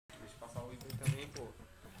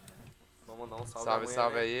Vamos dar um salve Salve, amanhã,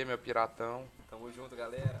 salve né? aí, meu piratão. Tamo junto,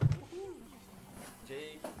 galera.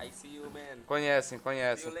 Jake, I see you, man. Conhecem, See you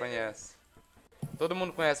conhecem, later. conhecem. Todo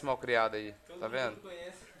mundo conhece Malcriado aí, Todo tá vendo? mundo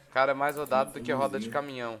conhece. O cara é mais rodado do que roda de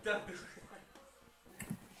Famosinho. caminhão.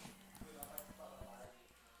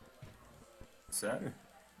 Sério?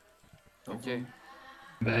 Então Ok,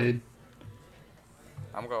 Bade.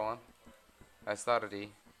 I'm going. I started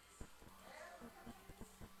E.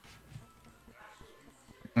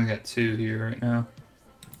 I got 2 here right now.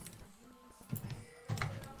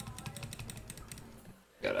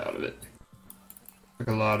 Got out of it. Took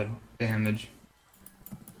a lot of damage.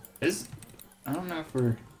 I don't know if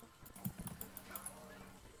we're...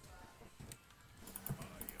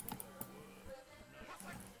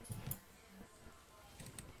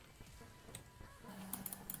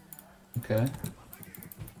 Okay.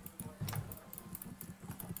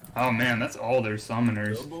 Oh man, that's all their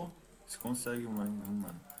summoners. Double? Você consegue mais um,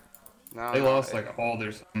 mano. Não, They não, lost like all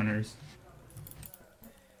their summoners.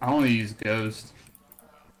 I only use Ghost.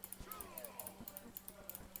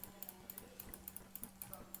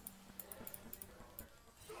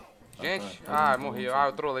 Gente, Tá, morri.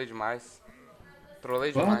 Eu trolei demais.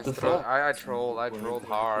 Trolei What demais. the fuck? I trolled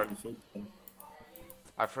hard.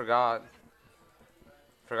 I forgot.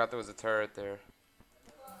 Forgot there was a turret there.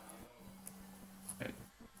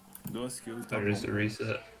 Duas kills, tá There is a bom.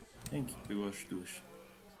 reset. Quem que pegou as duas?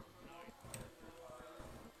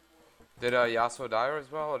 Did Yasuo die as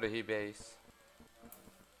well, or did he base?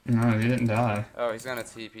 No, he didn't die. Oh, he's gonna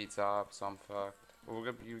TP top, so I'm fucked.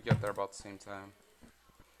 You get there about the same time.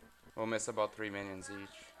 We'll miss about 3 minions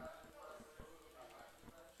each.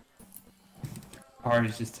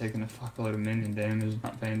 Hardy's just taking a fuckload of minion damage,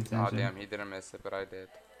 not paying attention. Oh damn, he didn't miss it, but I did.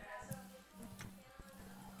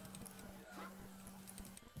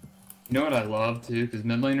 You know what I love too? Because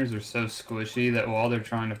mid laners are so squishy that while they're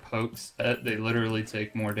trying to poke set, they literally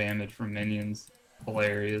take more damage from minions.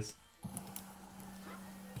 Hilarious.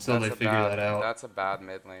 Until they figure that out. That's a bad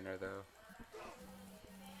mid laner though.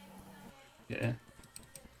 Yeah.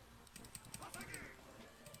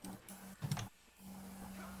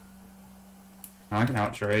 I can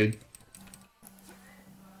out trade.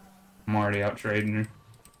 I'm already out trading her.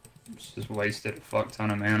 Just wasted a fuck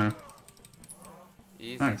ton of mana.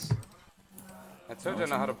 Easy. Nice. I told you I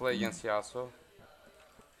know how to play against Yasuo.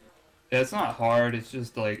 Yeah, it's not hard. It's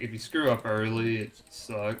just like if you screw up early, it just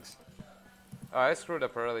sucks. Oh, I screwed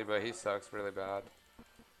up early, but he sucks really bad.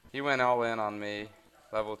 He went all in on me.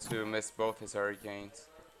 Level 2, missed both his hurricanes.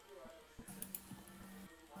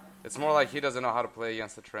 It's more like he doesn't know how to play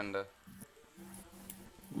against the Trynda.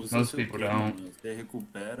 Usa Most seu people Q, don't. mano. Você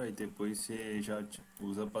recupera e depois você já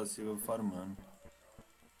usa a passiva farmando.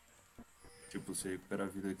 Tipo, você recupera a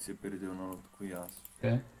vida que você perdeu no Cuiaço.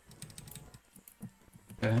 Okay.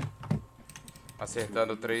 Okay.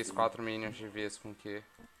 Acertando 3, 4 minions de vez com Q.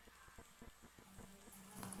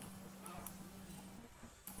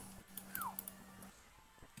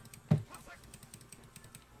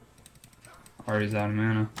 Hardy's out of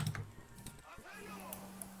mana.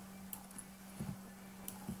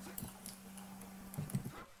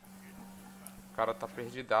 O cara tá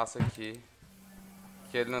perdidaço aqui.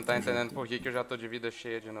 Que ele não tá entendendo por que eu já tô de vida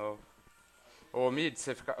cheia de novo. Ô, mid,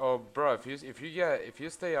 você fica... Oh, bro, if you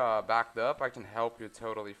stay backed up, I can help you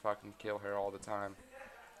totally fucking kill her all the time.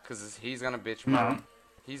 Cause he's gonna bitch mode. No.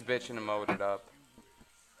 He's bitching and moded up.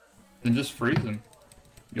 Then just freeze him.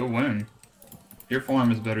 You'll win. Your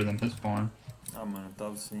farm is better than his farm. Ah, mano,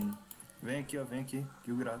 tava assim. Vem aqui, ó, vem aqui.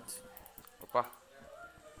 Kill grátis. Opa.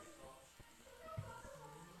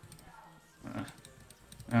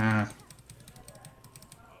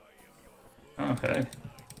 Okay.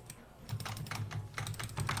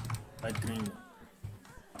 Vai, Trynda.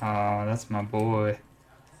 Ah, that's my boy.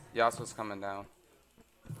 Yasuo's coming down.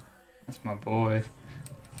 That's my boy.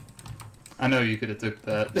 I know you could have took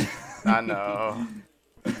that. I know.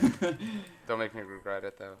 Don't make me regret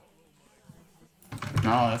it though.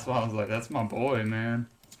 No, that's why I was like, that's my boy, man.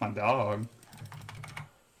 That's my dog.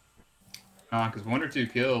 Nah, because 1 or 2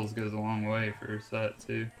 kills goes a long way for a set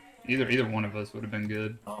too. Either one of us would have been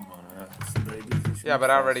good. Ah, mano, essa daí desiste. Yeah,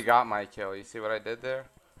 but I already got my kill. You see what I did there?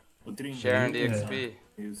 O Trynda. Sharing the Yeah. XP.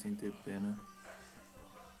 Meio sem TP, né?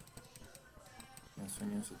 Minha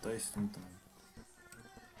Soninha só tá stun também.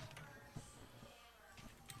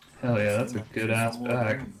 Hell yeah, that's a good ass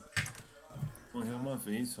back. Morreu uma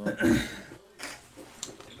vez só.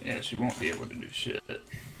 Yeah, she won't be able to do shit.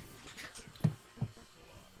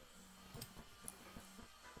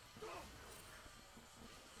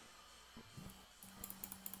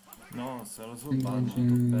 Nossa, elas roubaram, mano.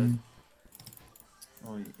 Tô perto.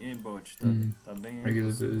 Oi, e bot, tá bem aí?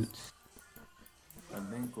 Regular boots. Tá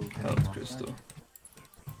bem colocando Health uma crystal. caixa?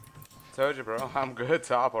 Told you, bro. I'm good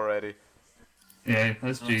top already. Yeah,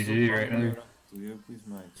 that's Nossa, GG o right pau there. melhor. Tu e eu com o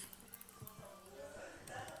smite.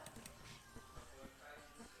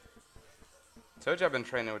 Told you I've been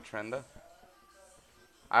training with Trynda.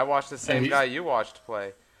 I watched the Yeah, same he's- guy you watched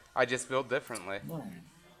play. I just build differently. Não,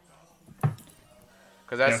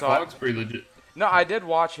 Cause I Yeah, saw. Fog's pretty legit. No, I did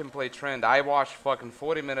watch him play Trynda. I watched fucking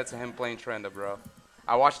 40 minutes of him playing Trynda, bro.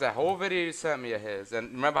 I watched that whole video you sent me of his,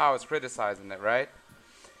 and remember how I was criticizing it, right?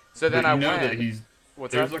 So then But I you know that went. he's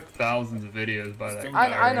What's there's that? like thousands of videos by that I-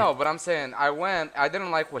 guy. I right? know, but I'm saying I went. I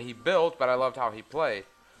didn't like what he built, but I loved how he played.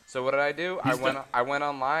 So what did I do? He's the- I went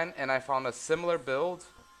online and I found a similar build,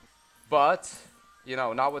 but you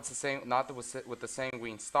know, not with the same, not with the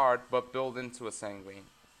sanguine start, but build into a sanguine.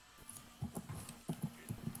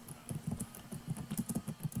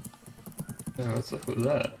 Yeah, what's up with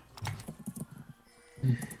that?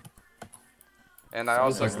 And I Sounds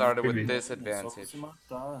also like a started with freebie. this Só pra advantage. se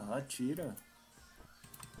matar. Atira.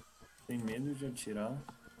 Tem medo de atirar?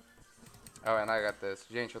 Oh, and I got this.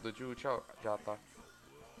 Gente, eu tô de ult já, tá?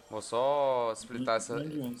 Vou só splitar essa. Não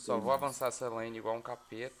adianta, Só vou avançar essa lane igual um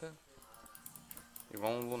capeta.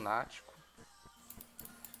 Igual um lunático.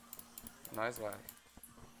 Nós vai.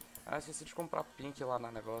 Ah, esqueci de comprar pink lá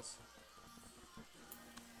no negócio.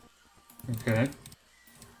 Okay.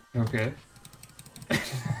 Okay.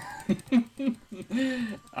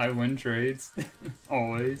 I win trades.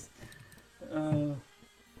 Always.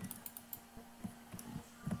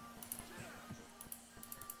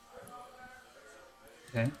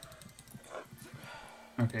 Okay.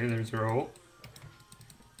 Okay, there's her ult.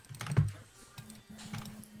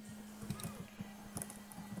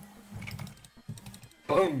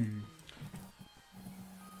 Boom!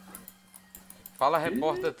 Fala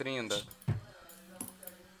repórter Trynda.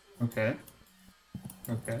 Okay.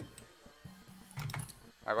 Okay.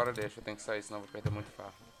 Agora deixa, eu tenho que sair, senão eu vou perder muito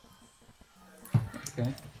farm.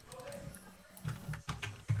 Okay.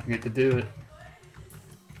 I get to do it.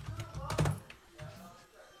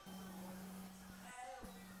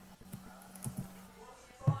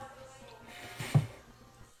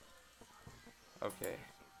 Ok.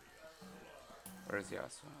 Where's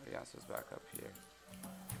Yasuo? Yasuo's back up here.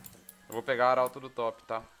 Eu vou pegar a arauto do top,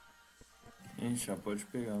 tá? Ixi, já pode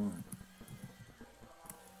pegar, mano.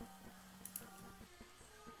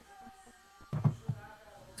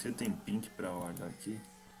 Você tem pink pra guardar aqui?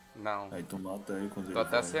 Não. Aí tu mata ele quando Tô ele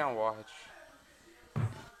até vai. sem a ward.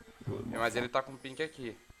 Mas ele tá com pink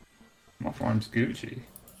aqui. My farm's Gucci.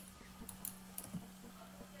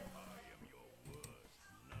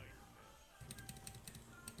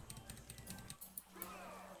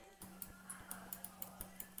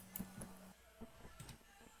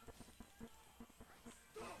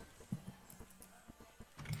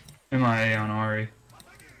 MIA on Ari.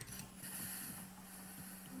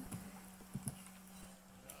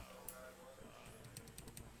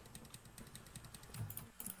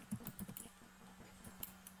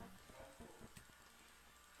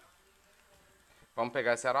 Vamos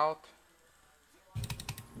pegar esse arauto?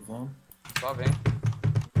 Vamos. Só vem.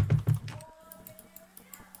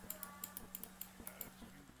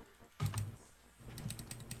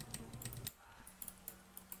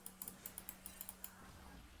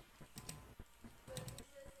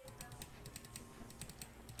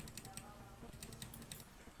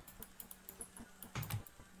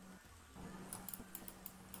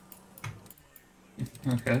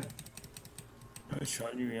 Okay. Oxe,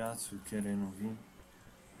 olha o Yasuo querendo vir.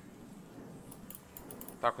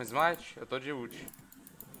 Tá com smite? Eu tô de ult.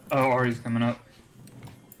 Oh, Ari's coming up.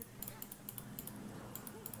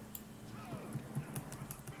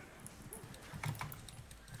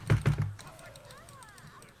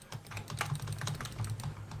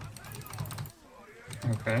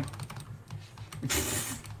 Okay.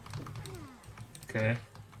 Okay.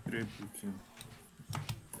 Triple kill.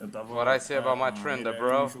 Eu tava. What I say about my Trynda, ele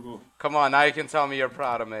bro? jogou. Come on, now you can tell me you're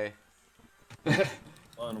proud of me.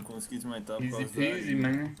 Ó, não consegui desmaitar por Easy causa peasy, da...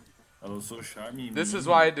 man. Ela usou charme em This mim. is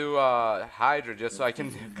why I do Hydra, just so I can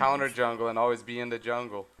counter jungle and always be in the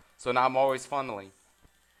jungle. So now I'm always funneling.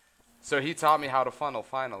 So he taught me how to funnel,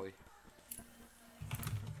 finally.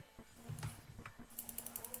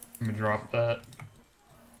 Let me drop that.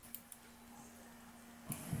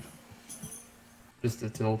 Just to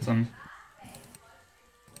tilt him.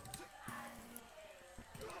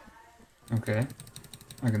 Okay.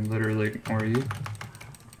 I can literally ignore you.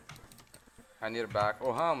 I need a back.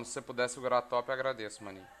 Ô Ramos, se você puder segurar a top, eu agradeço,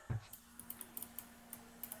 maninho.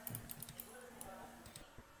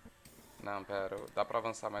 Não, pera. Dá pra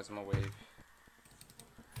avançar mais uma wave.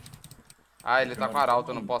 Ah, ele tá com arauto,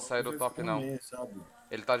 eu não Mano, posso sair ele do vai top ficar não. meio, sabe?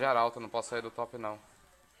 Ele tá de arauto, eu não posso sair do top não.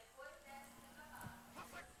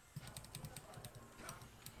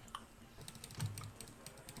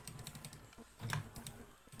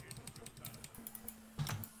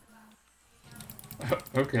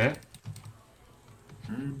 Okay.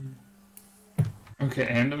 Hum, Okay,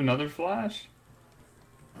 and another flash?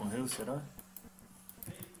 morreu, será?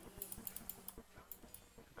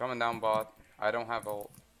 Coming down bot. I don't have ult.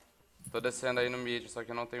 Tô descendo aí no mid, só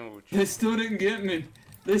que eu não tenho ult. They still didn't get me.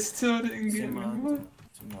 They still didn't Se get me. mata, What?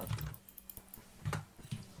 se mata.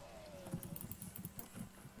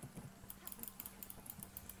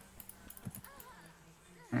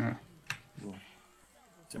 Ah. Bom.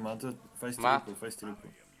 Se mata, faz Mata. triplo, faz triplo.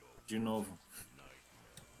 De novo.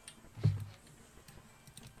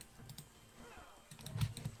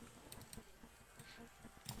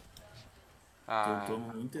 Ah, tô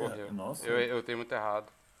muito correu. errado. Nossa. Eu tenho muito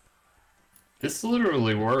errado. This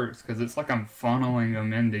literally works because it's like I'm funneling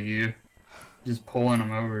them into you, just pulling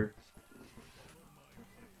them over.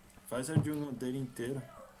 Faz a jungle dele inteira.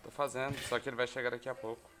 Tô fazendo, só que ele vai chegar daqui a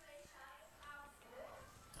pouco.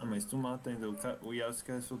 Ah, mas tu mata ainda. O Yasuo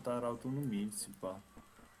quer soltar alto no mid, se pá.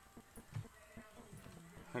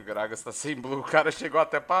 O Gragas tá sem blue, o cara chegou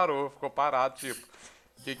até parou, ficou parado, tipo.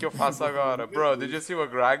 O que eu faço agora? Bro, did you see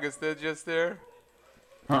what Gragas did just there?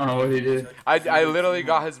 What he did? I literally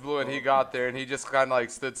got his blue and he got there and he just kind of like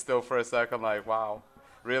stood still for a second like, wow.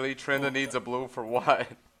 Really? Trynda needs a blue for what?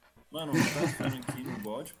 Mano, não tá ficando aqui no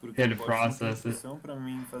bot, porque Had o to bot não tem process it. opção pra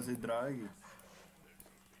mim fazer drag.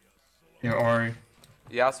 Yeah, Ori.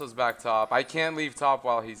 Yasuo's back top. I can't leave top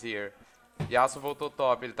while he's here. Yasuo voltou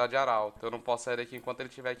top, ele tá de arauto. Eu não posso sair daqui enquanto ele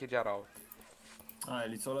estiver aqui de arauto. Ah,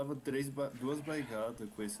 ele só leva duas baigadas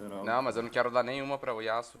com esse arauto. Não, mas eu não quero dar nenhuma pra o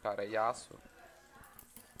Yasuo, cara. É Yasuo.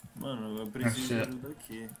 Mano, eu preciso shit. de ajuda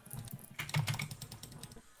aqui.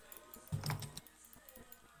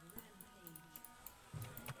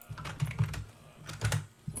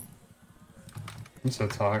 I'm so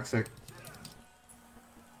toxic.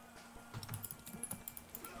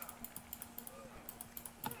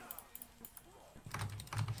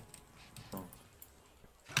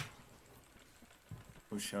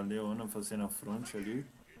 Puxa a Leona fazendo a front ali.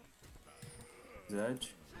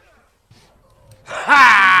 Zed.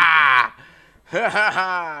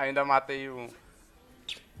 Ainda matei um.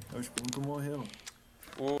 Eu acho que nunca morreu.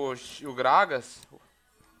 O Gragas?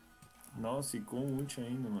 Nossa, e com ult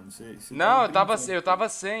ainda, mano. Você Não, eu tava brincando.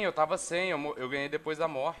 sem. Eu ganhei depois da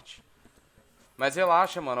morte. Mas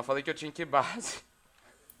relaxa, mano. Eu falei que eu tinha que ir base.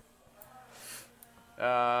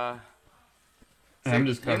 I'm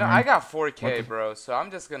just You know, covering. I got What 4K, the- bro. So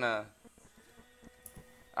I'm just gonna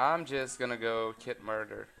go kit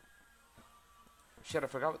murder. Shit, I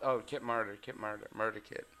forgot. Oh, kit murder, murder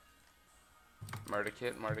kit. Murder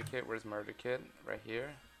kit. Where's murder kit? Right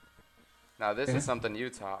here. Now this is something you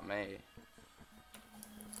taught me.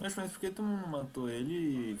 Mas por que tu não matou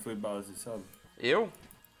ele e foi base, sabe? Eu?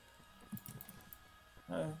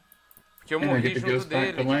 É. Porque eu Yeah, morri get the junto ghost back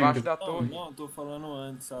dele, to lane. debaixo da Não, torre. não, eu tô falando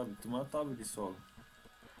antes, sabe? Tu matava ele solo.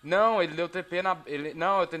 Não, ele deu TP na.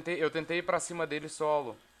 Não, eu tentei ir pra cima dele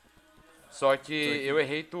solo. Só que eu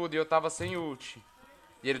errei tudo e eu tava sem ult.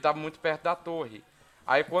 E ele tava muito perto da torre.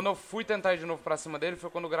 Aí quando eu fui tentar ir de novo pra cima dele foi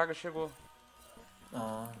quando o Graga chegou.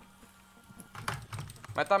 Ah,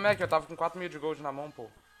 Mas tá, Mac, eu tava com 4.000 de gold na mão, pô.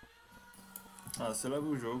 você leva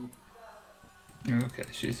o jogo. Okay,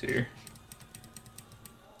 she's here.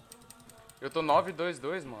 Eu tô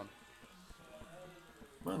 9-2-2, mano.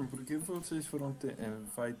 Mano, por que vocês foram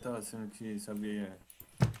fightar sendo que sabia?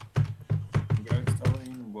 O Grax tava aí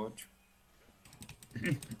no bot.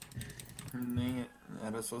 Nem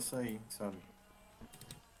era só sair, sabe?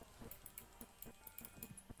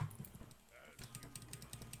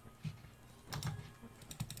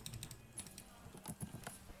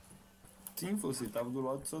 Sim, você tava do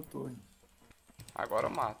lado da sua torre. Agora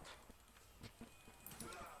eu mato.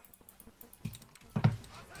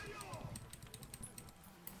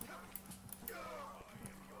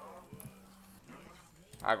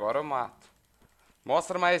 Agora eu mato.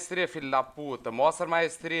 Mostra maestria, filho da puta. Mostra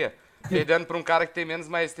maestria. Perdendo pra um cara que tem menos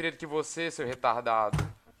maestria do que você, seu retardado.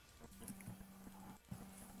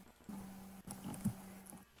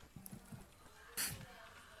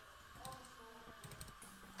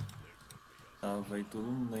 Vai todo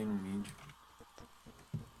mundo aí no mid.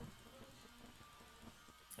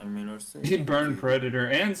 É melhor sair. He burned porque- Predator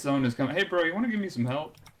and Zone is coming. Hey, bro, you want to give me some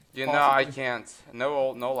help? You know, I can't. No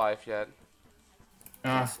ult, no life yet.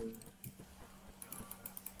 Ah,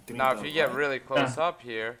 Now, if you get vai. really close up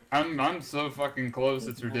here, I'm so fucking close,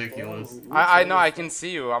 it's ridiculous. I know I can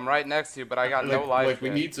see you. I'm right next to you, but I got no life Like we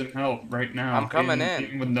yet. need some help right now. I'm coming in.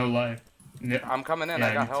 Even with no life. I'm coming in. Yeah,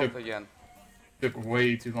 I got you health again. took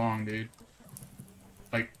way too long, dude.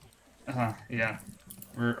 Like, yeah,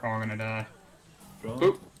 we're all gonna die. Pronto.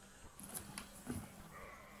 Oop.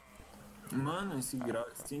 Mano, esse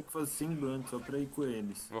Gragas tinha que fazer semblante só pra ir com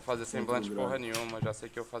eles. Vou fazer Contra semblante o porra Gragas. nenhuma. Já sei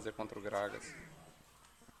o que eu vou fazer contra o Gragas.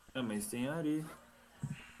 Ah, mas tem areia.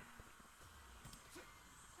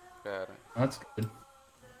 Pera, That's good.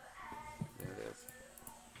 beleza.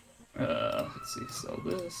 Let's see, sell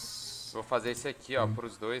this. Vou fazer esse aqui, ó,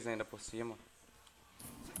 pros dois ainda por cima.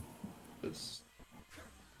 This.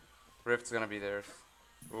 Rift's gonna be theirs.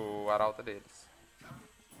 O arauto deles.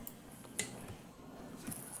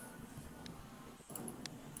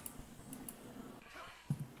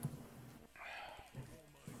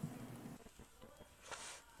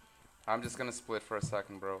 I'm just gonna split for a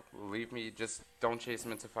second, bro. Leave me, just don't chase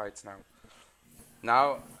him into fights now.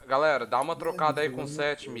 Now, galera, dá uma trocada aí com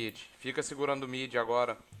 7 mid. Fica segurando o mid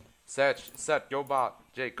agora. 7, go bot.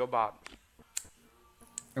 Jake, go bot.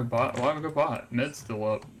 Go bot? Why go bot? Mid's still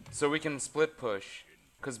up. So we can split push.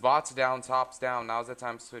 Cause bot's down, top's down. Now's the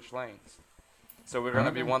time to switch lanes. So we're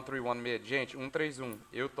gonna be 1-3-1 mid. Gente, 1-3-1.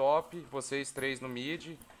 Eu top, vocês 3 no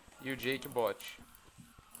mid e o Jake bot.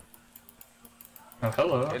 Oh,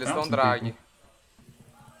 hello. Eles found estão some drag. people.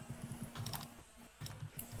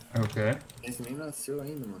 Okay. Esse nem nasceu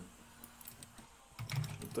ainda, mano.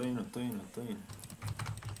 Eu tô indo.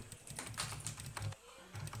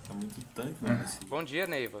 Tá muito tanque, mano. Esse... Bom dia,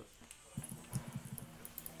 Neiva.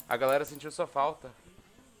 A galera sentiu sua falta.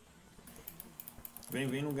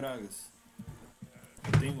 Vem no Gragas.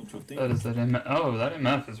 Eu tenho. That is that MF. Oh, that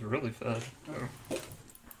MF is really fed. Oh.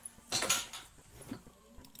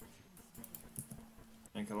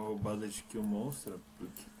 Aquela roubada de kill monstra.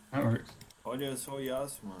 Porque... That works. Olha só o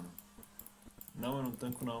Yasuo, mano. Não, eu não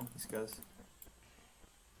tanco não. Esquece.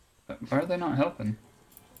 Why are they not helping?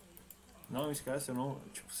 Não, esquece. Eu não...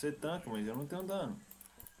 Tipo, você tanca, mas eu não tenho dano.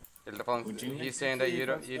 Ele tá falando, O time he's saying that you,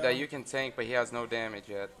 faz that you can tank, but he has no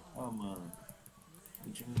damage yet. Ah, mano. O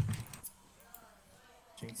time...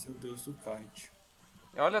 Tinha que ser o deus do kite.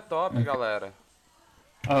 Olha top, galera.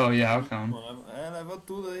 Oh, yeah, I'll come. Mano, leva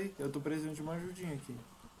tudo aí. Eu tô precisando de uma ajudinha aqui.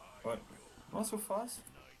 Olha. Nossa, eu faço.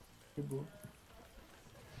 Que boa.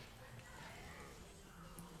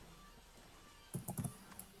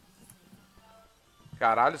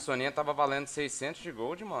 Caralho, Soninha tava valendo 600 de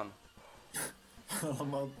gold, mano. Ela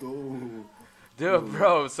matou o... Dude,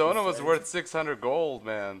 bro, Sona was worth 600 gold,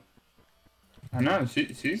 man. I know,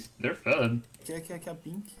 they're fed. Que é a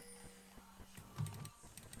Pink?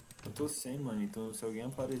 Eu tô sem, mano, então se alguém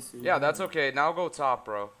aparecer... Yeah, that's okay. Now go top,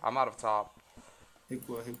 bro. I'm out of top.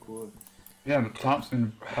 Recua. Yeah, but top's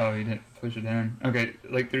gonna. Oh, you didn't push it in. Okay,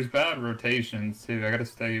 like there's bad rotations too. I gotta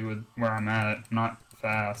stay with where I'm at, not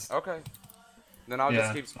fast. Okay. Then I'll just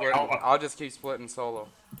Yeah. keep splitting. I'll just keep splitting solo.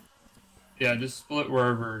 Yeah, just split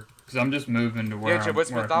wherever, cause I'm just moving to where Gente, eu I'm. vou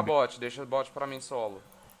Where I splitar can be. bot. Deixa o bot pra mim solo.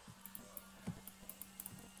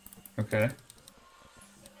 Okay.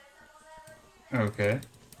 Okay.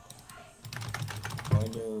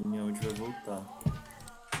 Olha, minha ult vai voltar.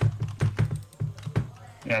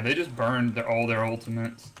 Yeah, they just burned all their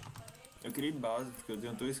ultimates. Eu criei base, porque eu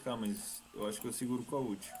tenho 2k, mas eu acho que eu seguro com a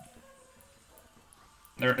ult.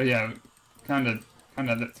 They're yeah, kind of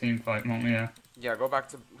that team fight moment. Yeah. Yeah, go back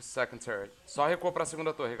to second turret. Só recua pra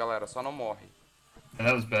segunda torre, galera. Só não morre. Yeah,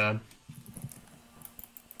 that was bad.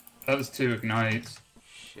 That was 2 ignites.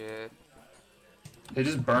 Shit. They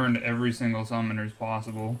just burned every single summoners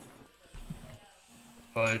possible.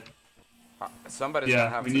 But Somebody's Yeah, gonna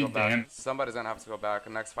have we to go need back. Dan. Somebody's gonna have to go back.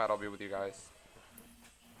 Next fight, I'll be with you guys.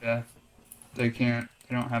 yeah, they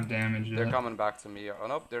don't have damage They're yet. coming back to me. Oh,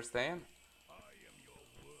 nope, they're staying.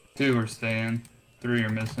 2 are staying. 3 are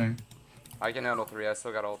missing. I can handle 3. I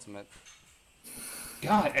still got ultimate.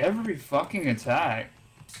 God, every fucking attack.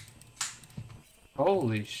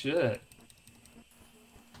 Holy shit.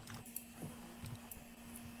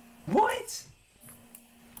 What?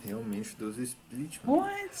 Realmente, Deus split, mano.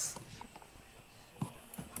 What?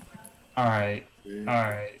 Alright.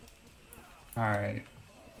 Alright. Alright.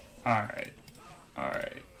 Alright.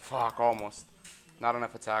 Alright. Fuck, almost. Not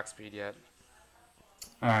enough attack speed yet.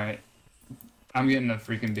 Alright. I'm getting a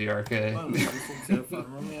freaking BRK. Mano, se você quiser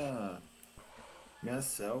farmar minha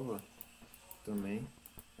selva também.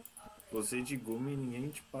 Você de Gumi, ninguém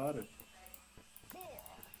te para.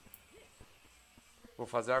 Vou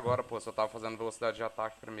fazer agora, pô. Só tava fazendo velocidade de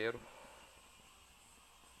ataque primeiro.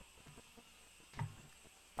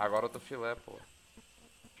 Agora eu tô filé, pô.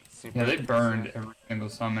 Yeah, they burned every single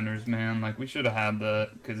summoners, man. Like, we should have had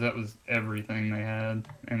that, because that was everything they had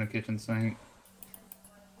in the kitchen sink.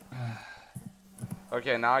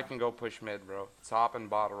 Okay, now I can go push mid, bro. Top and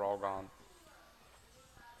bot are all gone.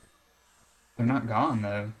 They're not gone,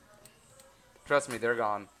 though. Trust me, they're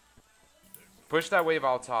gone. Push that wave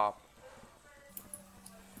out top.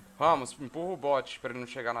 Vamos, empurra o bot pra ele não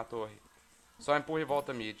chegar na torre. Só empurra e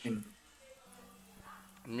volta mid.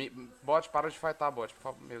 Bot, para de fightar, bot, por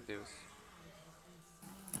favor. Meu Deus.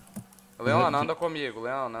 Leona, anda comigo.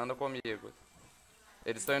 Leona, anda comigo.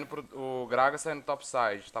 Eles estão indo pro... O Gragas está indo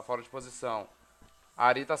topside. Tá fora de posição. A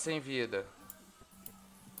Ari tá sem vida.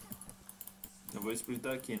 Eu vou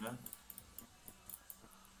splitar aqui, né?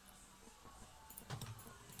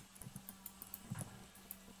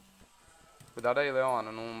 Cuidado aí,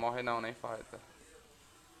 Leona. Não morre não, nem fighta.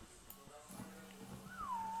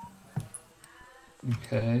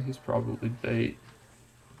 Okay, he's probably bait.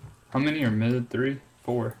 How many are mid? 3?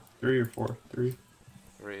 4? 3 or 4? 3?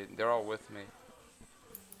 3. They're all with me.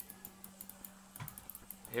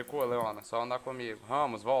 Recua, Leona. Só andar comigo.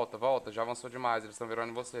 Ramos, volta, volta. Já avançou demais. Eles estão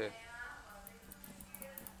virando em você.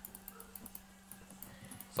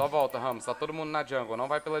 Só volta, Ramos. Tá todo mundo na jungle. Não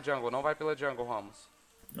vai pela jungle. Não vai pela jungle, Ramos.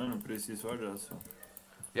 Não preciso olhar só.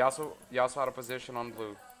 Yasuo out of position on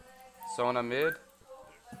blue. Sona mid.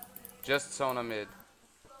 Just Sona mid.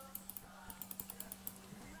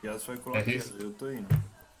 Yasuo vai colar aqui. Eu tô indo.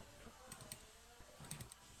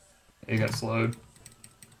 He got slowed.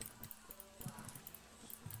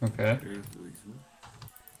 Okay. 3, 2, 1.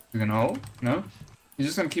 You gonna hold? No? He's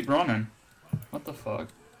just gonna keep running. What the fuck?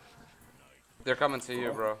 They're coming to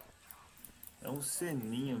you, bro. É um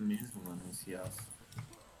ceninha mesmo, mano, esse aço.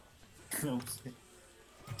 É um ceninha.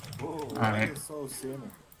 Olha só o Senna.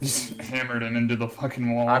 Just hammered him into the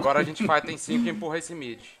fucking wall. Agora a gente fight em 5 e empurra esse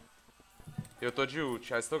mid. Eu tô de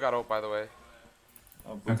ult. I still got ult, by the way.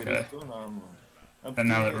 Ah, poderia tornar, mano. And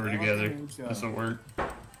now that we're together, this will work.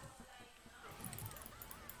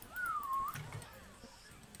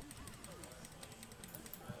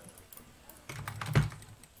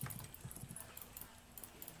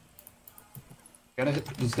 Gotta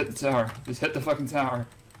just hit the tower. Just hit the fucking tower.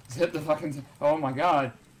 Just hit the fucking oh my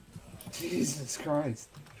god. Jesus Christ.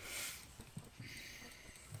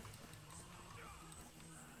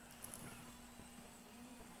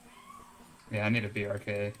 Yeah, I need a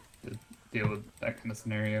BRK to deal with that kind of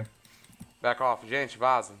scenario. Back off. Gente,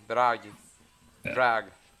 vaza. Drag. Yeah. Drag.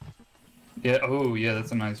 Yeah, oh yeah,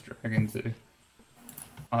 that's a nice dragon too.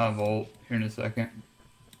 I'll have ult here in a second.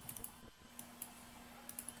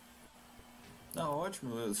 Não,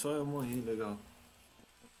 ótimo, só eu morri, legal.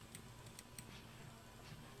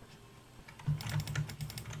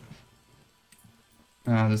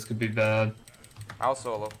 Oh, this could be bad. I'll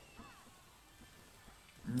solo.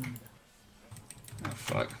 Oh,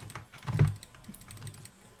 fuck.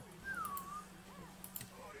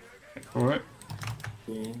 Wait for it.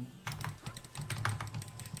 Sim.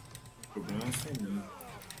 O problema é ceninha.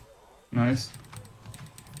 Nice.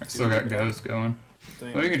 I still got ghost going.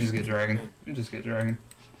 Tem. Oh, you can just get dragon. You can just get dragon.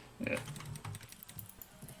 Yeah.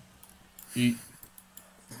 Eat.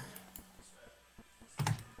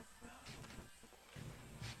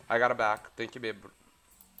 I got a back. Tem que be.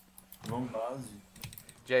 Vamos base.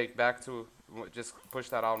 Jake, back to. Just push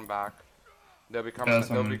that out and back. They'll be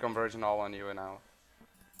converging all on you now.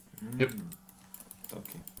 Yep.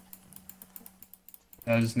 Ok.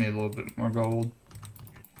 I just need a little bit more gold.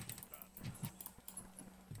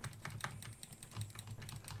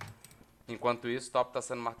 Enquanto isso, top tá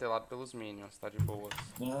sendo martelado pelos minions, tá de boas.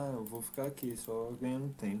 Ah, eu vou ficar aqui só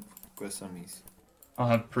ganhando tempo com essa miss. I'll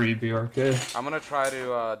have pre-BRK. I'm gonna try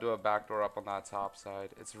to do a backdoor up on that top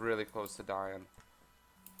side. It's really close to dying.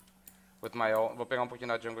 With my ult. Vou pegar um pouquinho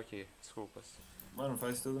da jungle aqui, desculpas. Mano,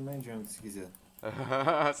 faz tudo na jungle se quiser.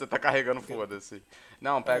 Você tá carregando, foda-se.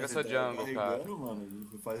 Não, pega essa jungle, cara.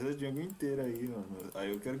 Mano, faz a jungle inteira aí, mano. Aí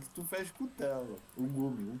eu quero que tu feche com o Tela. O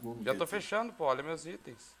Gumi. Já tô fechando, pô, olha meus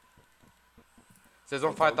itens. Vocês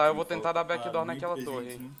vão fightar, eu vou tentar dar backdoor naquela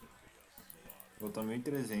torre, hein. Botar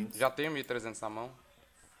 1300. Já tenho 1300 na mão.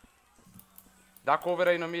 Dá cover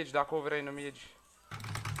aí no mid, dá cover aí no mid.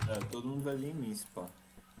 É, todo mundo vai vir em mim, pá.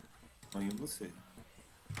 Vai em você.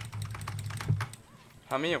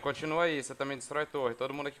 Raminho, continua aí, você também destrói torre,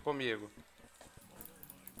 todo mundo aqui comigo.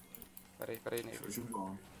 Peraí, nego. Show de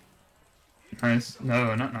bola. Nice.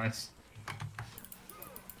 No, not nice.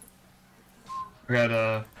 I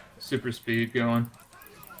got super speed going.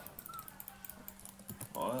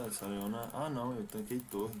 Olha, essa Leona... Ah, não, eu tanquei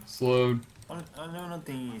torre. Slowed. A Leona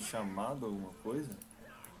tem chamado alguma coisa?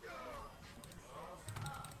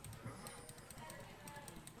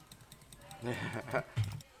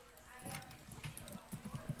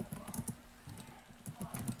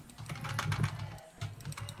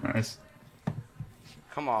 Nice.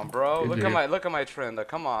 Come on, bro. Good Look at my Trynda.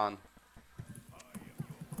 Come on.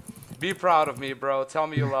 Be proud of me, bro. Tell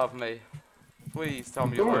me you love me. Please tell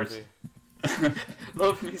me you love course. me.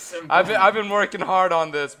 Love me some. I've been working hard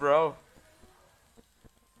on this, bro.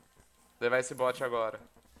 Levar esse bot agora.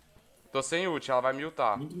 Tô sem ult, ela vai me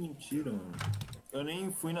ultar. Muito mentira, mano. Eu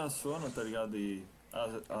nem fui na zona, tá ligado? E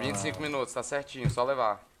 25 minutos, tá certinho, só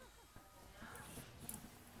levar.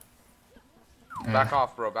 É. Back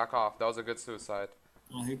off, bro, back off. That was a good suicide.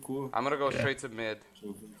 Recua. I'm gonna go straight to mid. Deixa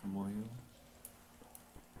eu ver que morreu.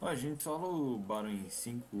 Ó, a gente fala o Baron em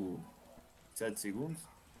 5, 7 segundos.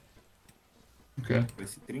 Okay. Com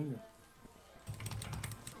esse Trynda.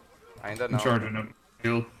 Ainda I'm não. charging him.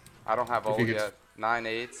 Heal. I don't have If he ult gets- yet. 9,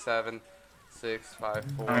 8, 7, 6, 5,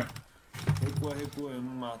 4. Alright. Recua, eu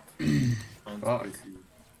não mato. Antes Fuck. desse...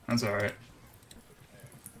 That's alright.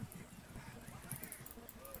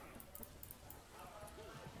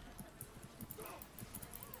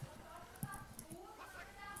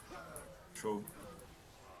 Show.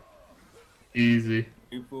 Easy.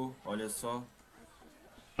 Triple, olha só.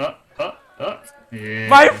 Yeah.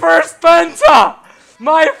 My first penta!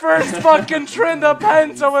 My first fucking Trynda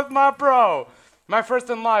penta with my bro! My first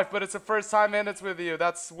in life, but it's the first time and it's with you.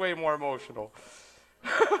 That's way more emotional.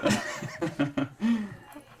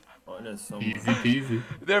 Olha só, Easy mano. peasy.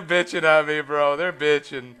 They're bitching at me, bro. They're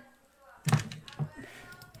bitching.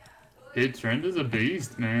 Dude, Trynda's a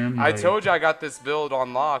beast, man. I Like, told you I got this build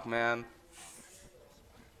on lock, man.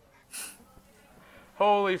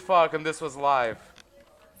 Holy fuck, and this was live.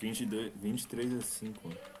 23 a 5,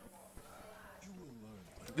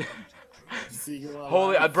 mano.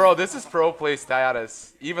 Holy, bro, this is pro play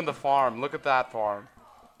status. Even the farm, look at that farm.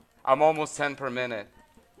 I'm almost 10 per minute.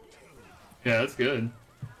 Yeah, that's good.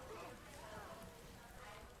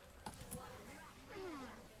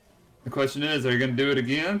 The question is, are you gonna do it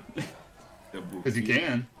again? Because you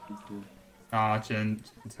can. Ah, Chen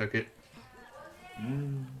took it.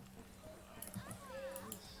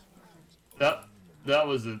 That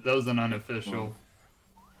was an unofficial.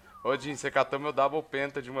 Ô, Jin, você catou meu double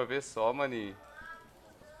penta de uma vez só, mani.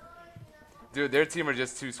 Dude, their team are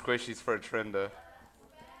just too squishies for a Trynda.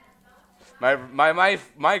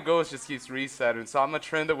 My ghost just keeps resetting, so I'm a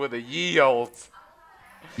Trynda with a Yi ult.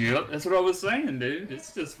 Yep, that's what I was saying, dude.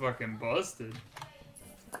 It's just fucking busted.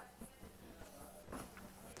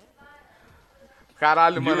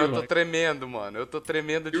 Caralho, mano, eu You're tô like- tremendo, mano. Eu tô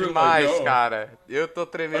tremendo You're demais, like, yo, cara. Eu tô I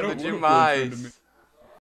tremendo don't wanna play demais. tournament.